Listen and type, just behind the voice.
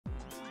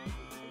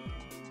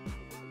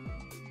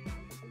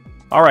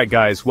Alright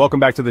guys, welcome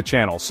back to the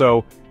channel.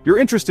 So, you're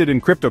interested in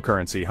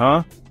cryptocurrency,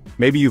 huh?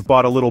 Maybe you've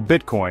bought a little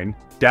Bitcoin,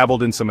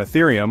 dabbled in some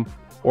Ethereum,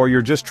 or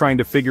you're just trying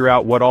to figure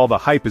out what all the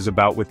hype is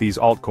about with these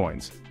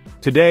altcoins.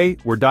 Today,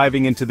 we're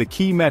diving into the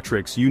key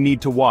metrics you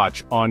need to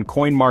watch on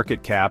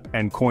CoinMarketCap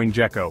and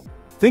CoinGecko.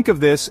 Think of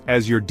this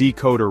as your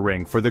decoder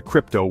ring for the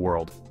crypto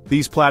world.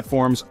 These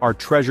platforms are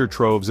treasure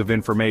troves of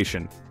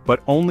information,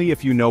 but only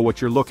if you know what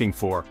you're looking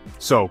for.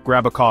 So,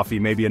 grab a coffee,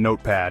 maybe a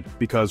notepad,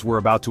 because we're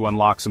about to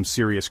unlock some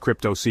serious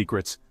crypto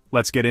secrets.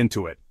 Let's get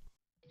into it.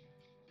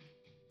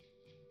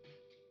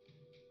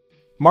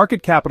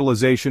 Market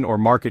capitalization or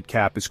market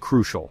cap is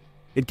crucial.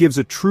 It gives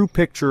a true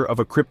picture of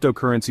a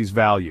cryptocurrency's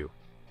value.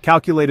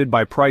 Calculated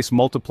by price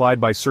multiplied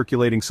by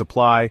circulating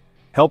supply,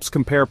 helps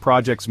compare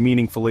projects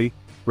meaningfully,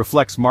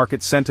 reflects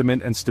market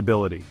sentiment and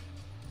stability.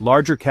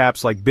 Larger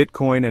caps like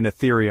Bitcoin and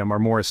Ethereum are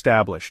more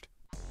established.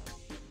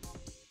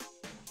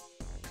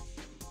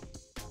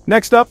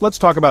 Next up, let's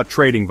talk about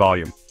trading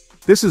volume.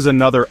 This is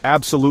another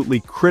absolutely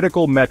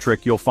critical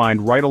metric you'll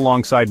find right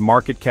alongside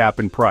market cap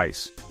and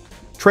price.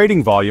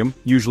 Trading volume,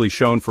 usually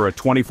shown for a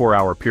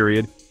 24-hour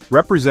period,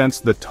 represents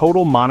the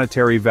total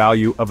monetary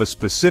value of a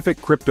specific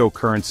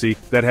cryptocurrency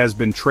that has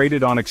been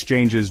traded on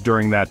exchanges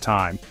during that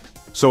time.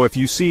 So if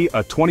you see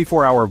a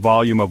 24-hour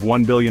volume of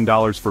 $1 billion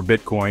for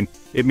Bitcoin,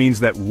 it means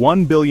that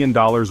 $1 billion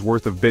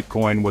worth of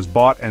Bitcoin was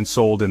bought and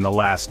sold in the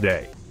last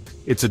day.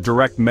 It's a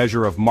direct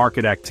measure of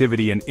market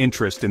activity and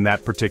interest in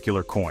that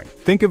particular coin.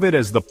 Think of it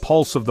as the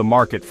pulse of the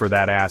market for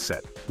that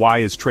asset. Why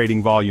is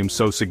trading volume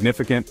so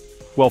significant?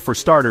 Well, for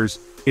starters,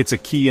 it's a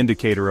key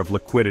indicator of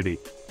liquidity.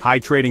 High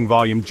trading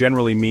volume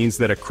generally means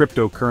that a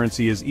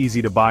cryptocurrency is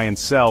easy to buy and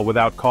sell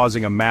without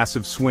causing a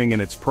massive swing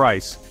in its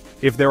price.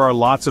 If there are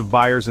lots of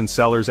buyers and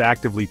sellers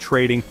actively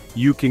trading,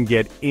 you can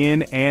get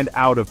in and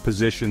out of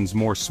positions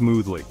more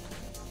smoothly.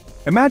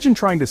 Imagine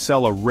trying to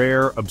sell a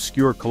rare,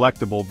 obscure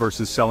collectible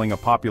versus selling a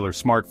popular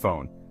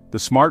smartphone. The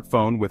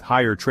smartphone, with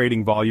higher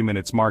trading volume in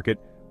its market,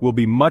 will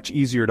be much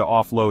easier to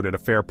offload at a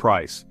fair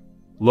price.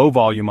 Low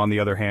volume, on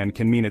the other hand,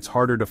 can mean it's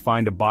harder to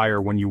find a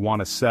buyer when you want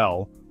to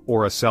sell,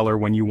 or a seller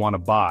when you want to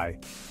buy,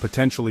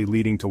 potentially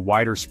leading to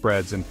wider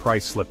spreads and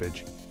price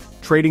slippage.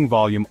 Trading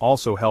volume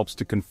also helps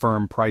to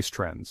confirm price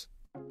trends.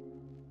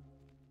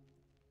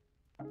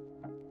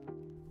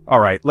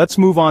 Alright, let's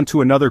move on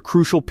to another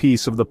crucial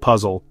piece of the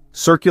puzzle,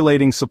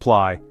 circulating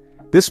supply.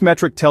 This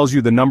metric tells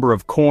you the number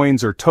of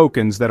coins or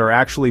tokens that are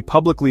actually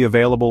publicly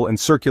available and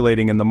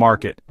circulating in the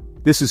market.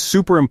 This is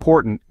super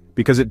important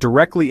because it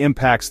directly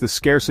impacts the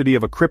scarcity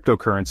of a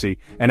cryptocurrency,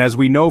 and as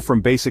we know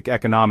from basic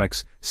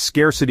economics,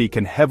 scarcity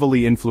can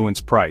heavily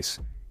influence price.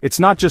 It's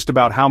not just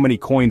about how many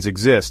coins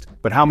exist,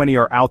 but how many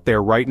are out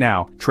there right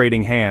now,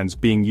 trading hands,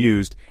 being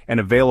used, and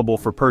available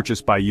for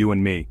purchase by you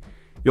and me.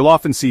 You'll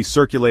often see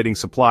circulating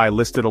supply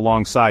listed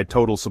alongside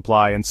total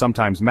supply and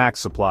sometimes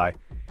max supply.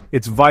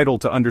 It's vital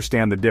to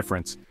understand the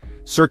difference.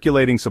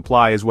 Circulating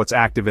supply is what's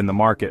active in the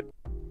market.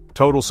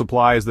 Total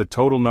supply is the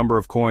total number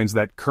of coins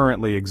that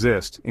currently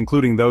exist,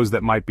 including those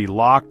that might be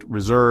locked,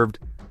 reserved,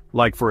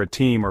 like for a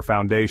team or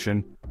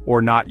foundation,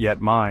 or not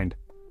yet mined.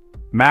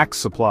 Max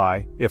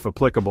supply, if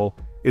applicable,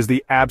 is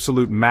the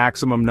absolute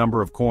maximum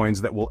number of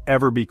coins that will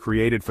ever be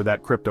created for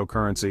that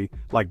cryptocurrency,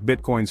 like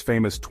Bitcoin's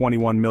famous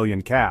 21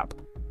 million cap.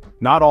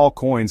 Not all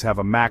coins have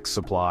a max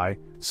supply,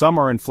 some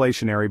are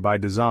inflationary by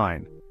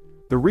design.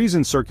 The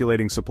reason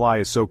circulating supply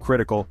is so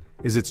critical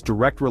is its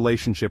direct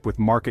relationship with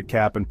market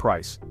cap and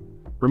price.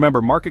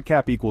 Remember, market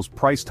cap equals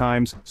price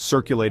times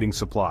circulating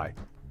supply.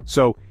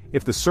 So,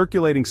 if the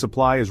circulating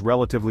supply is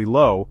relatively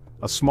low,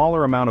 a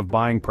smaller amount of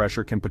buying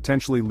pressure can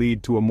potentially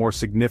lead to a more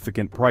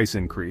significant price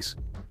increase.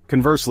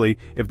 Conversely,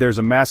 if there's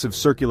a massive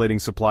circulating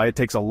supply, it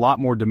takes a lot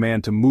more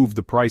demand to move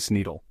the price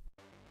needle.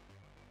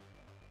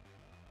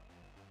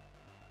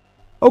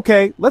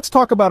 Okay, let's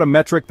talk about a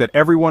metric that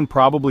everyone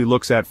probably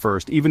looks at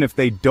first, even if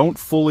they don't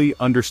fully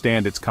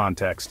understand its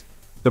context.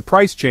 The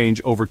price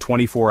change over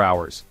 24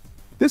 hours.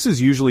 This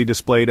is usually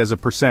displayed as a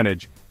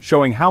percentage,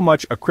 showing how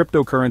much a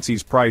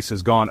cryptocurrency's price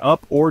has gone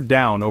up or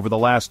down over the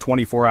last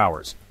 24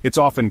 hours. It's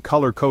often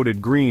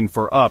color-coded green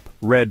for up,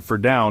 red for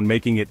down,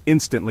 making it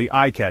instantly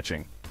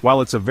eye-catching. While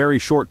it's a very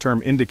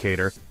short-term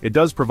indicator, it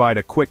does provide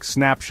a quick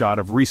snapshot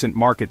of recent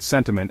market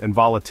sentiment and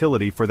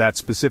volatility for that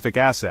specific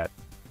asset.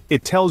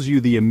 It tells you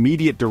the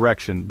immediate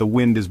direction the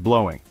wind is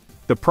blowing.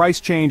 The price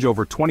change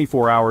over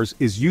 24 hours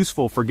is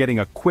useful for getting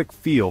a quick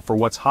feel for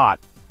what's hot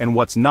and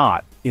what's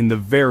not in the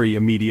very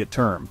immediate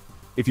term.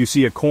 If you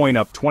see a coin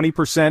up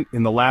 20%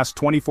 in the last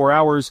 24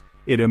 hours,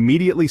 it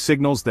immediately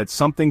signals that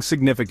something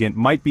significant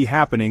might be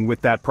happening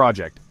with that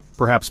project.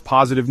 Perhaps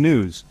positive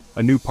news,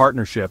 a new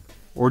partnership,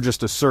 or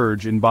just a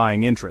surge in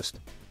buying interest.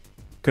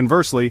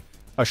 Conversely,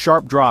 a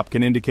sharp drop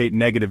can indicate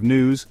negative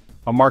news,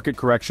 a market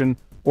correction,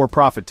 or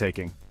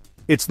profit-taking.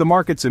 It's the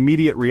market's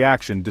immediate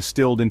reaction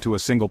distilled into a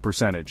single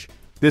percentage.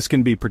 This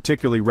can be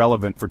particularly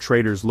relevant for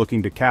traders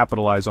looking to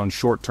capitalize on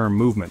short-term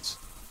movements.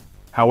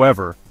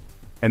 However,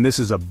 and this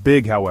is a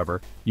big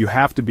however, you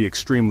have to be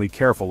extremely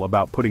careful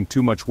about putting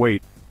too much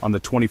weight on the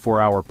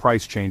 24-hour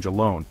price change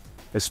alone,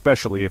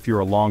 especially if you're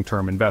a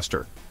long-term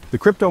investor. The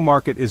crypto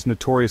market is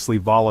notoriously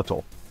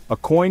volatile. A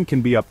coin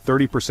can be up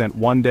 30%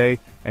 one day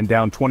and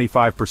down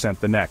 25%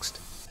 the next.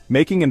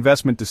 Making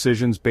investment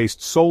decisions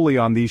based solely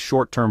on these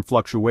short-term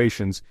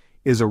fluctuations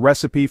is a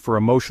recipe for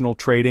emotional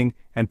trading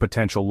and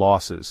potential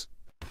losses.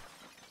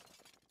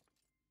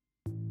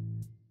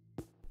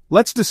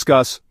 Let's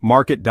discuss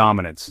market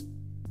dominance.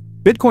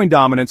 Bitcoin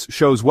dominance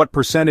shows what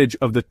percentage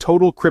of the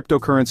total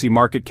cryptocurrency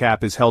market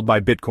cap is held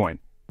by Bitcoin.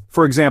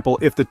 For example,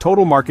 if the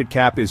total market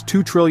cap is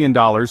 $2 trillion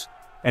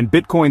and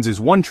Bitcoin's is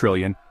 $1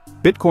 trillion,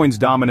 Bitcoin's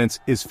dominance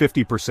is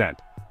 50%.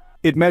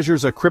 It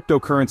measures a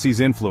cryptocurrency's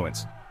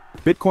influence.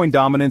 Bitcoin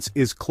dominance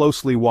is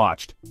closely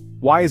watched.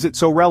 Why is it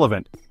so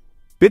relevant?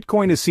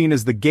 Bitcoin is seen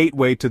as the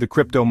gateway to the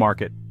crypto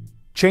market.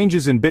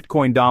 Changes in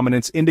Bitcoin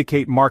dominance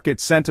indicate market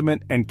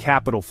sentiment and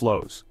capital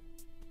flows.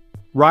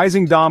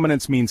 Rising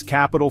dominance means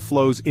capital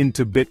flows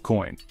into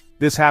Bitcoin.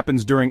 This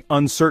happens during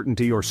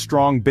uncertainty or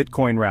strong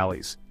Bitcoin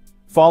rallies.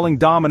 Falling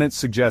dominance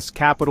suggests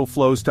capital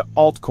flows to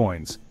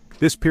altcoins.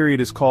 This period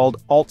is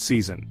called alt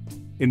season.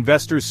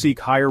 Investors seek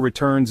higher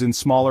returns in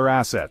smaller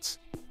assets.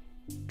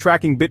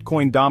 Tracking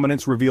Bitcoin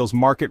dominance reveals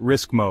market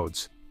risk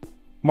modes.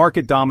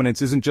 Market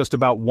dominance isn't just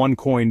about one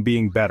coin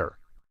being better.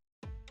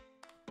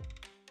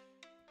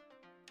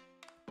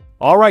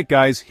 Alright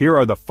guys, here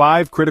are the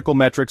 5 critical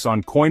metrics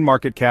on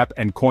CoinMarketCap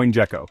and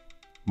CoinGecko.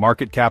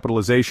 Market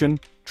capitalization,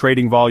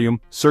 trading volume,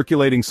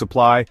 circulating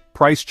supply,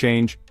 price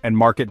change, and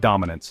market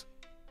dominance.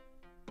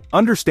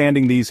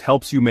 Understanding these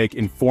helps you make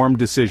informed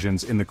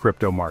decisions in the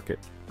crypto market.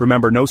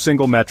 Remember, no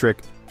single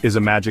metric is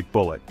a magic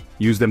bullet.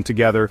 Use them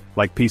together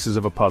like pieces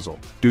of a puzzle.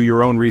 Do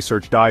your own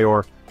research,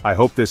 Dior. I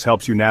hope this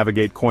helps you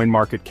navigate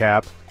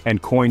CoinMarketCap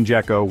and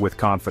CoinGecko with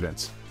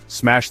confidence.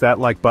 Smash that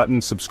like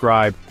button,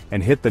 subscribe,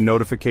 and hit the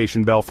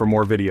notification bell for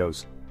more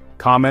videos.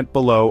 Comment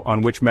below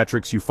on which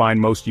metrics you find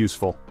most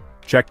useful.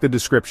 Check the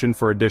description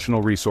for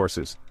additional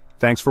resources.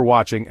 Thanks for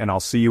watching, and I'll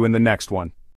see you in the next one.